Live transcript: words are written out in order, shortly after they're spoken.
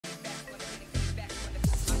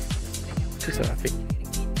She's so happy.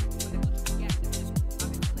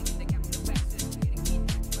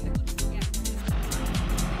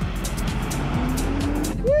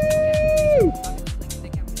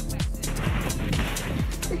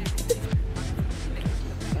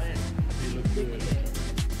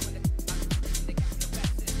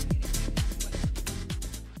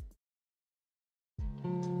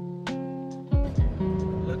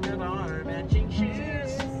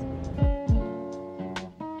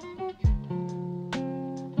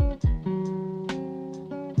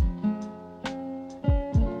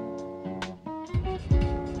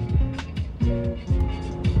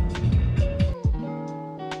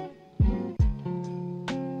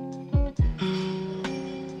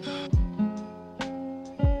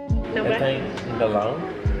 Eu tenho galão.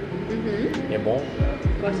 É bom.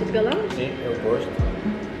 Gosta de galão? Sim, eu gosto.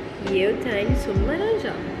 E eu tenho sumo de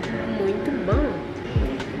laranja. Muito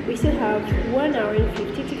bom. We still have 1 hour and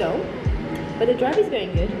 50 to go, but the drive is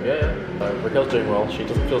going good. Yeah. Raquel's doing well. She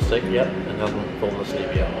doesn't feel sick yet and hasn't fallen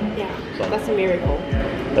asleep yet. Yeah, So that's a miracle.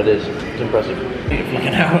 that is. It's impressive. For like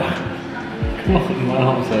an hour. Come on, my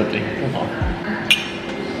arm's hurting. Come on.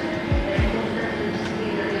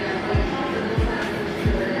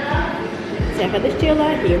 Serra da Estrela,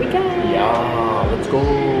 here we go. Yeah, let's go.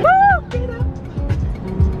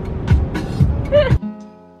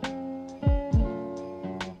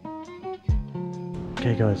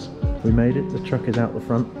 Okay guys, we made it. The truck is out the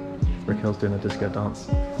front. Raquel's doing a disco dance.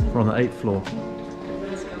 We're on the 8th floor.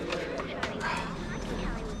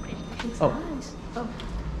 Oh.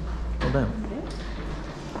 Oh damn.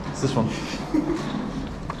 It's this one.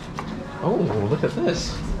 Oh, look at this.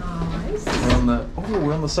 Nice.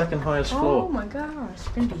 We're on the second highest floor. Oh my gosh, it's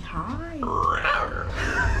gonna be high.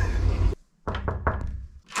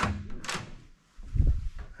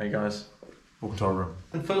 Hey guys, welcome to our room.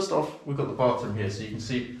 And first off, we've got the bathroom here, so you can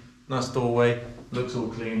see nice doorway, looks all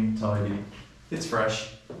clean, tidy. It's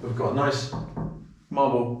fresh. We've got a nice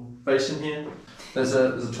marble basin here. There's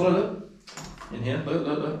a toilet in here.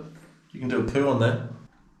 Look. You can do a poo on there.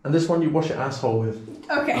 And this one you wash your asshole with.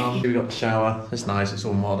 Okay. We've got the shower. It's nice. It's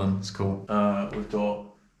all modern. It's cool. We've got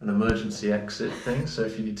an emergency exit thing, so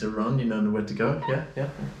if you need to run, you know where to go. Yeah.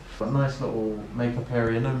 Got a nice little makeup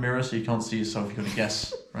area, no mirror, so you can't see yourself. You've got to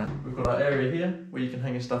guess. Right. We've got our area here where you can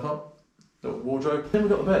hang your stuff up. Little wardrobe. Then we've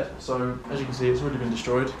got the bed. So as you can see, it's already been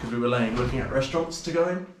destroyed because we were looking at restaurants to go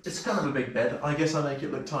in. It's kind of a big bed. I guess I make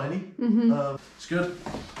it look tiny. It's good.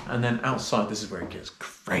 And then outside, this is where it gets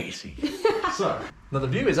crazy. So now the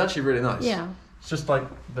view is actually really nice. Yeah. It's just like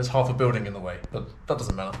there's half a building in the way, but that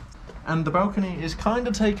doesn't matter. And the balcony is kind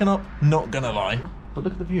of taken up, not gonna lie. But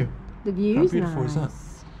look at the view. The view How is beautiful nice. is that?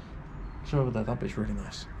 Show over there, that bit's really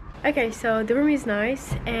nice. Okay, so the room is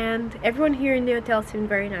nice, and everyone here in the hotel seemed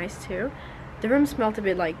very nice too. The room smelled a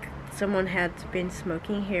bit like someone had been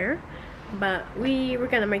smoking here, but we were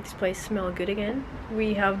gonna make this place smell good again.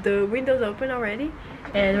 We have the windows open already,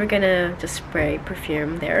 and we're gonna just spray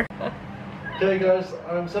perfume there. Okay guys,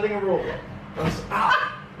 I'm setting a rule.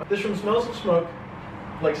 This room smells of smoke,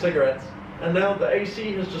 like cigarettes, and now the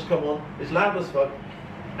AC has just come on, it's loud as fuck,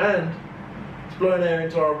 and it's blowing air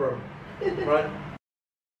into our room, right?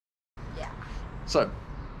 Yeah. So,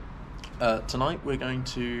 tonight we're going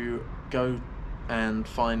to go and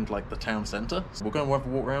find like the town centre. So we'll go and have a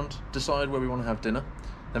walk around, decide where we want to have dinner,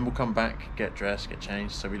 then we'll come back, get dressed, get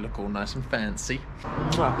changed, so we look all nice and fancy.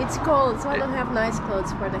 It's cold, so I don't have nice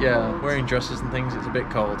clothes for the cold. Wearing dresses and things, it's a bit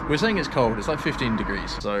cold. We're saying it's cold, it's like 15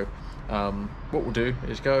 degrees. So what we'll do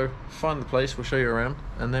is go find the place, we'll show you around,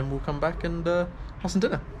 and then we'll come back and have some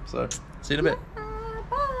dinner. So, see you in a bit.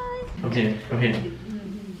 Bye! Come here.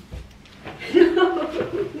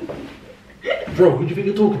 Bro, who do you think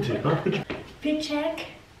you're talking to, huh? Fit check.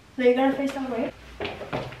 No, you gotta face that way.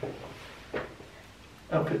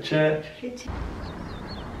 Outfit check.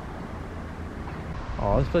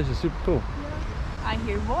 Oh, this place is super cool. I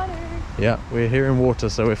hear water. Yeah, we're hearing water,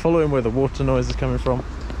 so we're following where the water noise is coming from.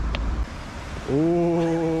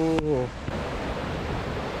 Ooh. Whoa.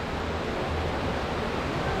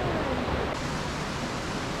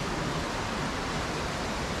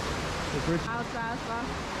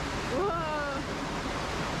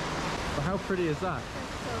 But how pretty is that?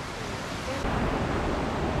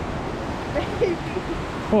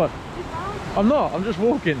 What? I'm not, I'm just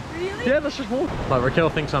walking. Really? Yeah, let's just walk. Like Raquel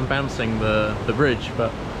thinks I'm bouncing the bridge,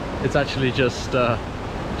 but it's actually just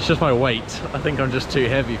it's just my weight. I think I'm just too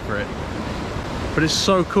heavy for it. But it's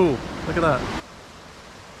so cool. Look at that.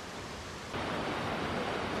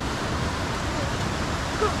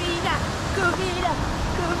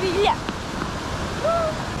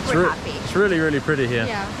 We're happy. It's really, really pretty here.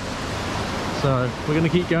 Yeah. So we're gonna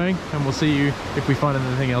keep going and we'll see you if we find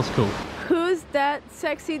anything else cool. Who's that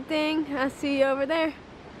sexy thing I see over there?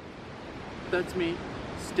 That's me,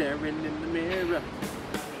 staring in the mirror.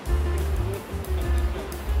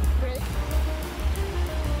 Really?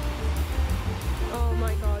 Oh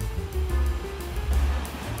my god.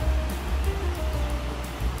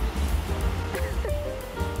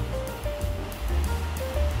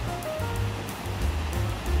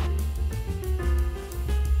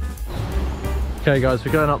 Okay guys,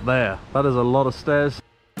 we're going up there. That is a lot of stairs.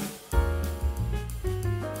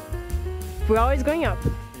 We're always going up.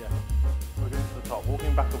 Yeah, we're going to the top.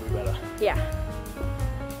 Walking back will be better. Yeah.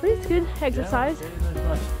 But it's good exercise. Yeah,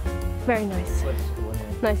 nice. Very nice.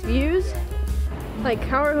 Nice views.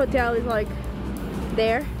 Like our hotel is like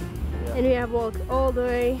there. Yeah. And we have walked all the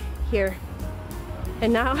way here.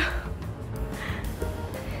 And now...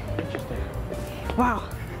 Interesting. Wow.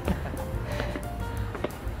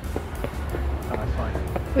 That's fine.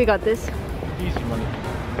 We got this. Easy money.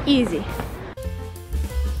 Easy.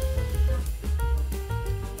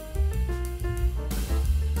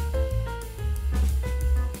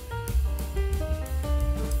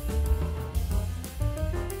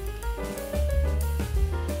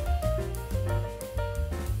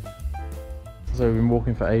 So we've been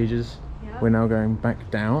walking for ages. Yeah. We're now going back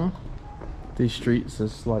down these streets.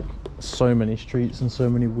 There's like so many streets and so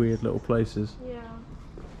many weird little places. Yeah.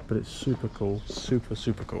 But it's super cool,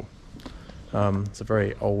 super cool. It's a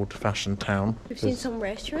very old-fashioned town. We've seen some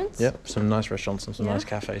restaurants. Yep, some nice restaurants and some nice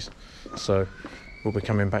cafes. So we'll be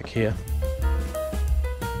coming back here.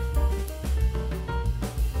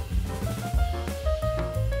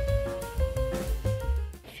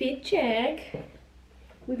 Fit check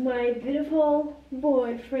with my beautiful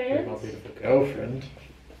boyfriend. My beautiful girlfriend.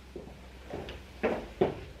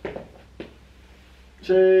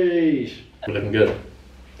 Jeez. We're looking good.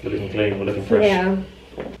 We're looking clean. We're looking fresh. Yeah.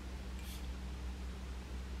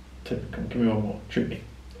 Come, give me one more. Treat me.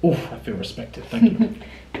 Oof, I feel respected. Thank you.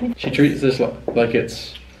 She treats this like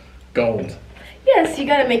it's gold. Yes, you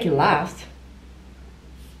gotta make it last.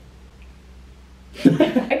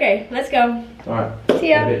 Okay, let's go. Alright. See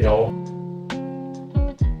ya. Y'all.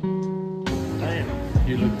 Damn,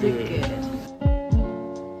 you look good.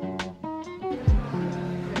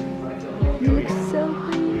 You look so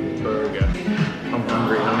hungry. Burger. I'm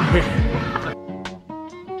hungry.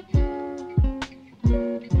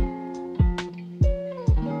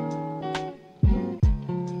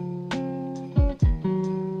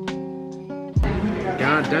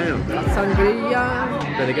 God damn.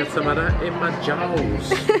 Sangria. Better get some of that in my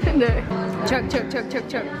jaws. No. Chug.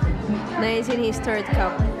 Na's in his third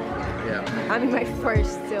cup. Yeah. I'm in my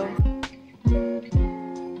first still.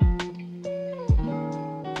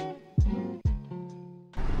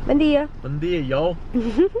 Bom dia. Bom dia, y'all.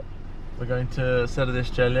 We're going to Serra da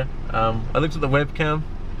Estrela. I looked at the webcam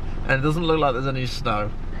and it doesn't look like there's any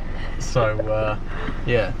snow. So,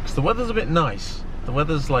 yeah, because the weather's a bit nice. The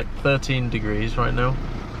weather's like 13 degrees right now.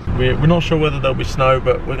 We're not sure whether there'll be snow,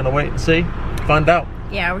 but we're going to wait and see. Find out.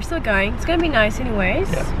 Yeah, we're still going. It's gonna be nice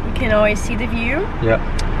anyways. Yeah. We can always see the view. Yeah.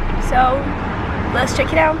 So, let's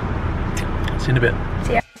check it out. See you in a bit.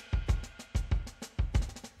 See ya.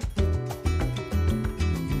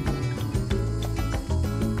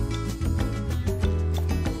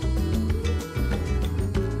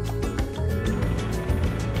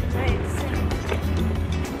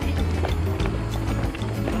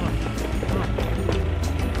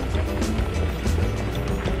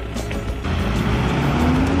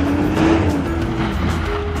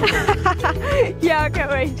 Yeah, I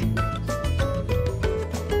can't wait.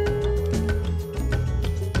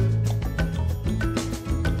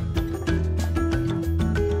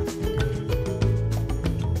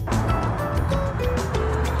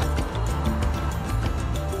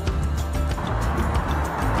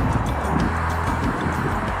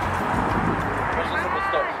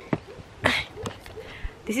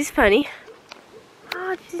 This is funny.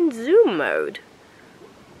 Ah, this is in zoom mode.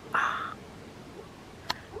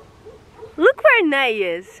 Look where Nay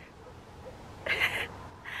is.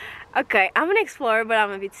 Okay, I'm an explorer, but I'm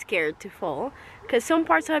a bit scared to fall because some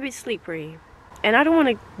parts are a bit slippery and I don't want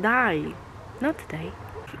to die. Not today.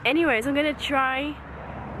 Anyways, I'm gonna try.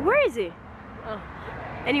 Where is he? Oh.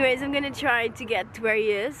 Anyways, I'm gonna try to get to where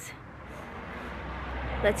he is.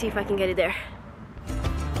 Let's see if I can get it there.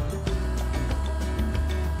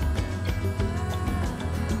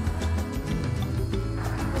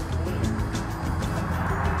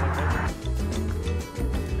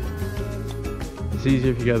 It's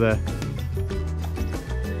easier if you go there.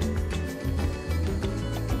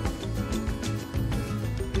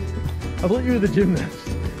 I thought you were the gymnast.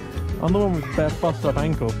 I'm the one with bare bust up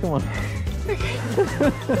ankles. Come on.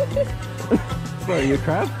 Sorry, you a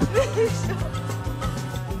crab?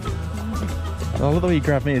 I love the way you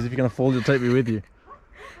grab me as if you're gonna fall to take me with you.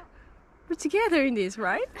 We're together in this,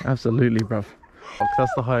 right? Absolutely, bruv.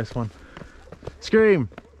 That's the highest one. Scream!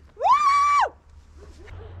 Woo!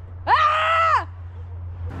 Ah!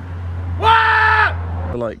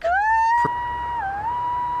 Like.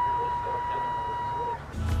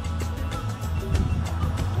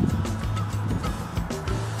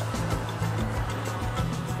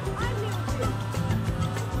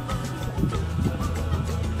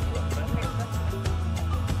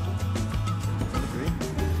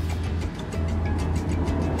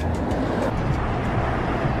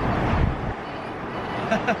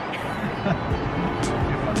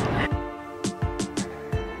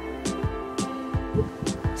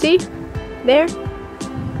 See? There?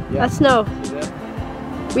 Yeah. That's snow.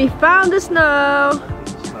 We found the snow.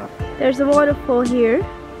 There's a waterfall here.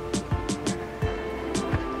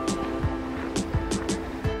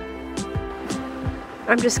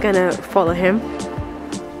 I'm just gonna follow him.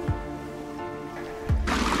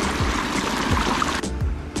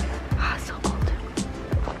 Ah, so cold.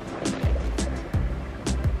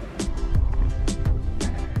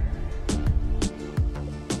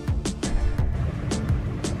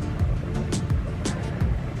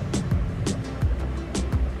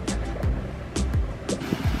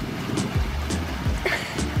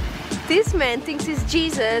 This man thinks he's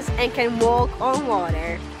Jesus and can walk on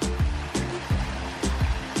water.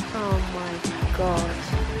 Oh my god.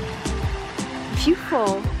 If you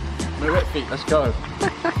fall... No wet feet, let's go.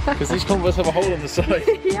 Because these Converse have a hole in the side.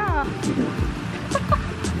 Yeah.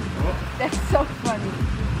 That's so funny.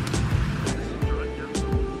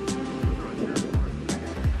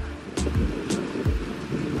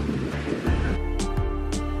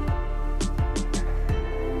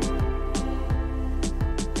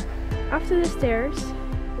 After the stairs,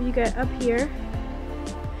 you get up here,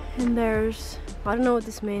 and there's, I don't know what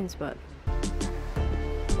this means, but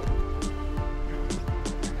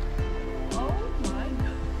oh my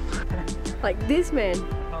god. Like this man.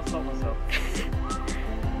 Can't stop myself.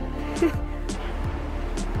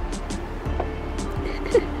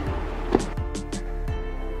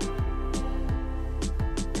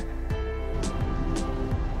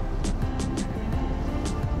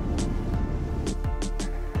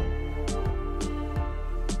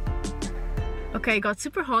 Okay, it got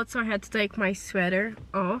super hot, so I had to take my sweater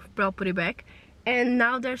off, but I'll put it back. And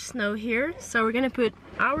now there's snow here, so we're gonna put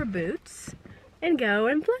our boots and go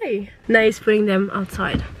and play. Nice putting them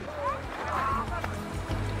outside.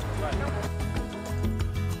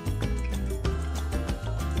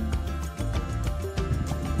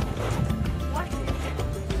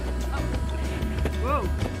 Whoa.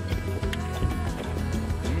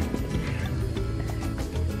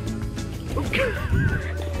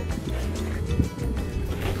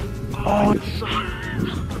 Oh, it's so...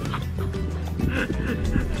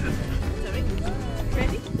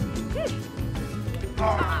 Ready? Good.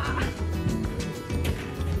 Ah.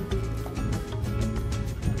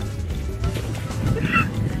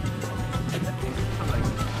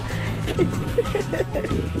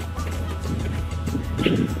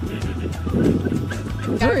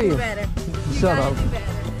 Hey. Better. Shut up.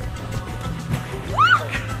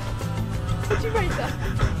 Did you write that?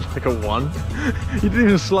 Like a 1? You didn't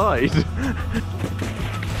even slide.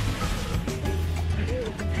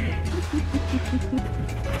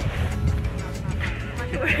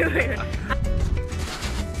 Wait.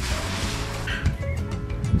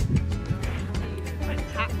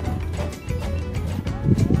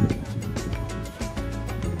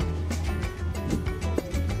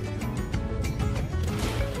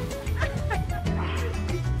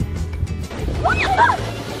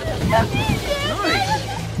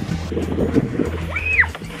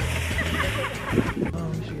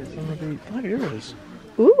 €5.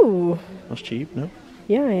 Ooh. That's cheap, no?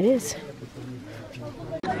 Yeah, it is.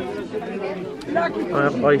 I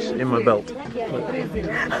have ice in my belt.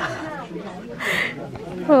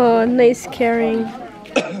 Oh, nice carrying.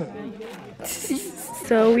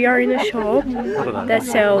 So we are in a shop that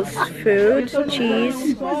sells food,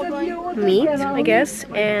 cheese, meat, I guess,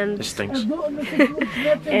 and It stinks.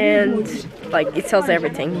 and like it sells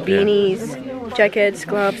everything: beanies, jackets,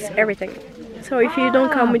 gloves, everything. So if you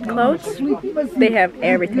don't come with clothes, they have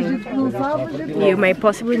everything you may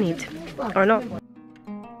possibly need or not.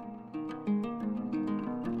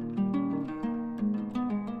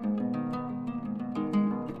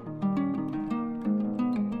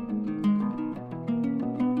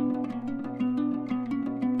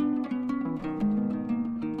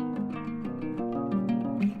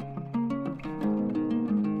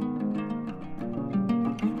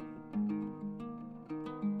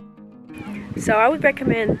 So I would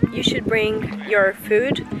recommend you should bring your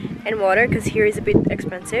food and water, because here is a bit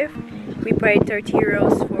expensive. We paid 30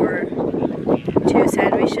 euros for 2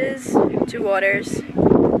 sandwiches, 2 waters,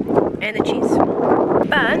 and a cheese.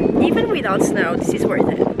 But even without snow, this is worth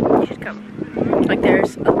it. You should come. Like,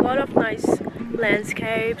 there's a lot of nice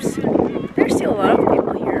landscapes. There's still a lot of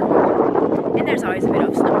people here. And there's always a bit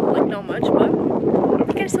of snow, like not much, but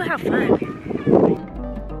you can still have fun.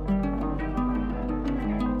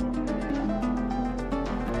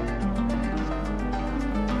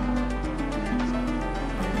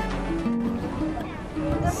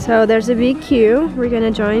 So there's a big queue. We're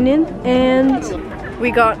gonna join in, and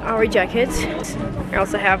we got our jackets. I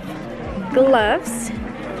also have gloves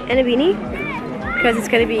and a beanie because it's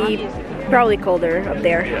gonna be probably colder up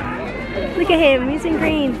there. Look at him, he's in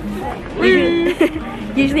green.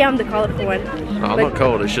 Usually I'm the colorful one. No, I'm not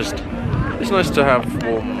cold, it's just, it's nice to have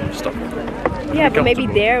warm stuff. Yeah, but maybe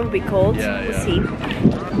there it will be cold. Yeah, We'll see.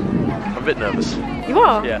 I'm a bit nervous. You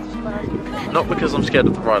are? Yeah. Not because I'm scared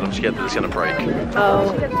of the ride, I'm scared that it's going to break.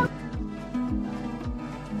 Oh.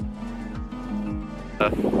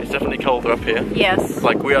 It's definitely colder up here. Yes.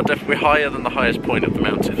 Like, we're higher than the highest point of the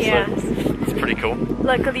mountain, Yes. so it's pretty cool.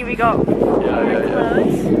 Luckily we got Yeah.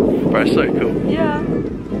 clothes. But it's so cool. Yeah.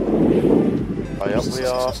 Right, up we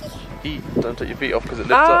are. Eat. Don't take your feet off because it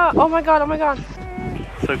lifts up. Oh my god, oh my god.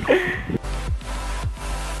 So cool.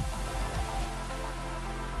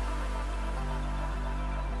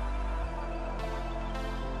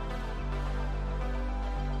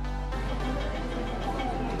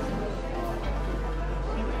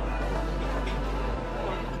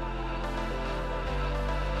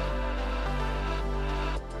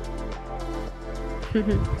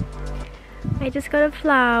 I just got a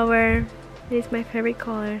flower. It is my favorite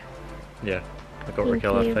color. Yeah, I got Thank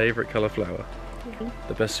Raquel our you. favourite colour flower. Mhm.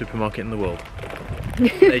 The best supermarket in the world.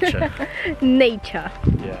 Nature. Nature.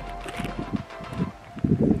 Yeah.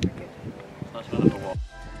 Nice weather for what?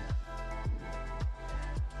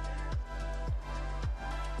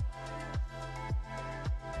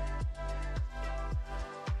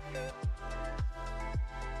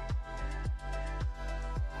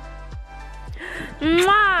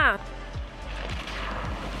 Mwah!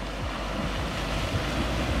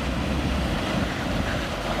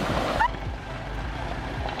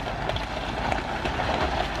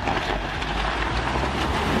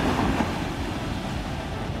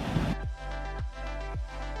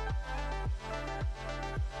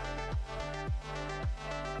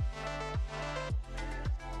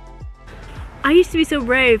 I used to be so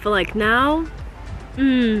brave, but like now,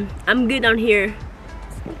 I'm good down here.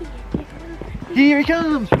 Here he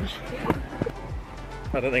comes!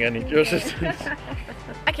 I don't think I need your assistance.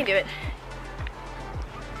 I can do it.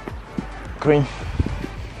 Queen.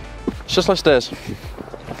 It's just like stairs.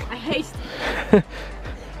 I hate.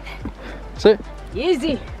 Sit.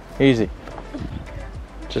 Easy. Easy.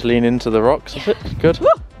 Just lean into the rocks. That's it. Good.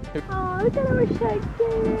 Oh, look at our shack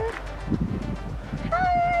there.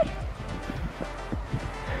 Hi.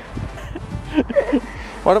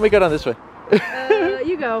 Why don't we go down this way?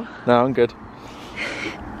 You go. No, I'm good.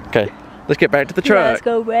 Okay, let's get back to the truck. Let's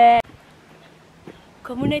go back.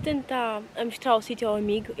 Como nem tentar mostrar o sítio ao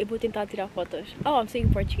amigo, eu vou tentar tirar fotos. Oh, I'm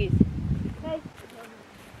speaking Portuguese. Okay.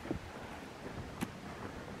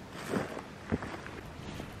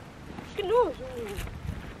 Que nojo.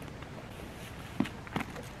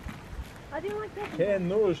 I didn't like that. Que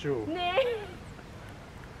nojo. Né?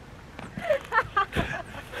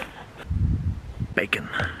 Bacon.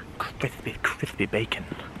 Crispy bacon.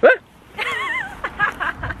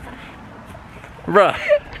 Bruh,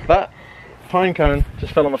 that pine cone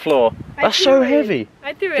just fell on the floor. That's so heavy.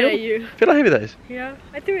 I threw it at you. Feel how heavy that is? Yeah,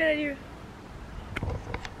 I threw it at you.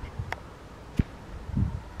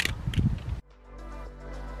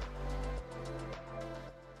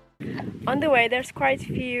 On the way, there's quite a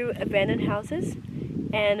few abandoned houses,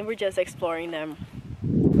 and we're just exploring them.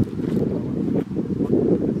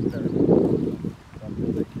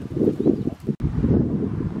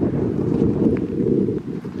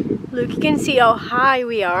 Look, you can see how high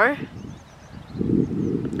we are.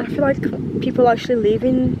 I feel like people actually live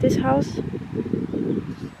in this house.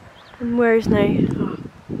 And where is Nay? Oh.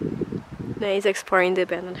 Nay is exploring the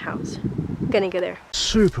abandoned house. I'm gonna go there.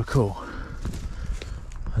 Super cool.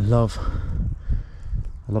 I love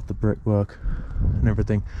the brickwork and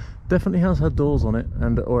everything. Definitely has had doors on it,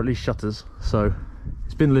 and or at least shutters, so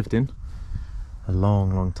it's been lived in a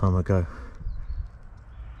long time ago.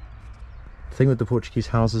 The thing with the Portuguese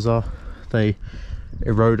houses are they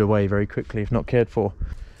erode away very quickly if not cared for.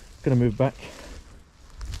 Gonna move back,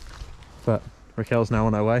 but Raquel's now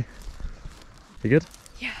on her way. You good?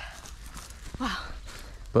 Yeah. Wow.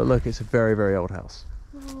 But look, it's a very, very old house.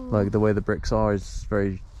 Oh. Like the way the bricks are is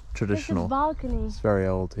very traditional. There's a balcony. It's very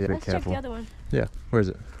old. Yeah, Let's be careful. check the other one. Yeah, where is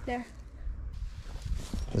it? There.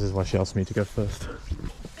 This is why she asked me to go first.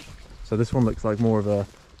 So this one looks like more of a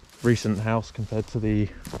recent house compared to the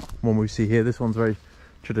one we see here. This one's very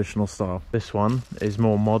traditional style. This one is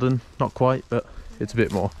more modern, not quite, but it's a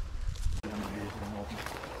bit more.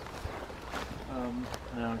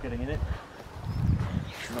 Now getting in it.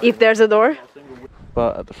 If there's a door.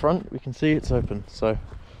 But at the front we can see it's open, so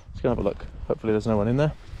let's go have a look. Hopefully there's no one in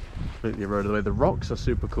there. Completely eroded away. The rocks are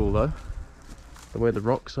super cool though. The way the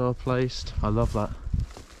rocks are placed, I love that.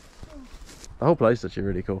 The whole place is actually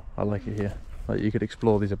really cool. I like it here. Like you could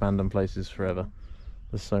explore these abandoned places forever.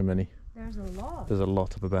 There's so many. There's a lot. There's a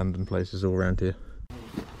lot of abandoned places all around here.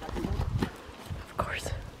 Of course.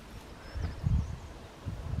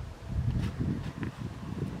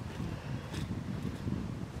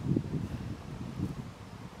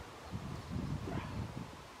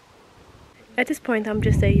 At this point I'm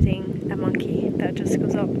just dating a monkey that just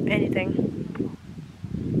goes up anything.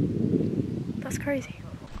 That's crazy.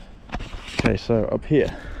 Okay, so up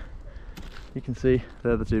here you can see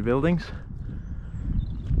there are the two buildings.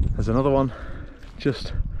 There's another one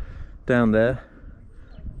just down there.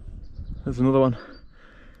 There's another one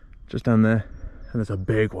just down there, and there's a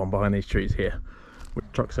big one behind these trees here with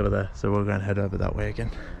trucks over there, so we're going to head over that way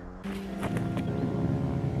again.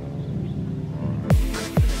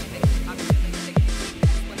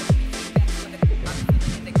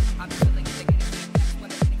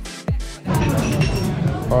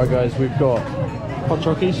 Alright guys, we've got hot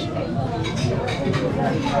chockies,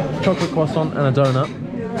 chocolate croissant and a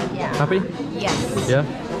donut. Yeah. Happy? Yes. Yeah?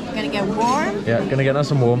 Gonna get warm. Yeah, gonna get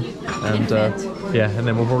nice and warm. And yeah, and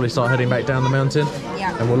then we'll probably start heading back down the mountain.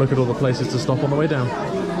 Yeah. And we'll look at all the places to stop on the way down.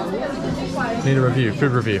 Need a review,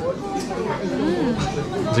 food review.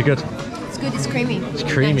 Is it good? It's good, it's creamy. It's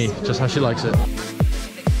creamy, Nice. just how she likes it.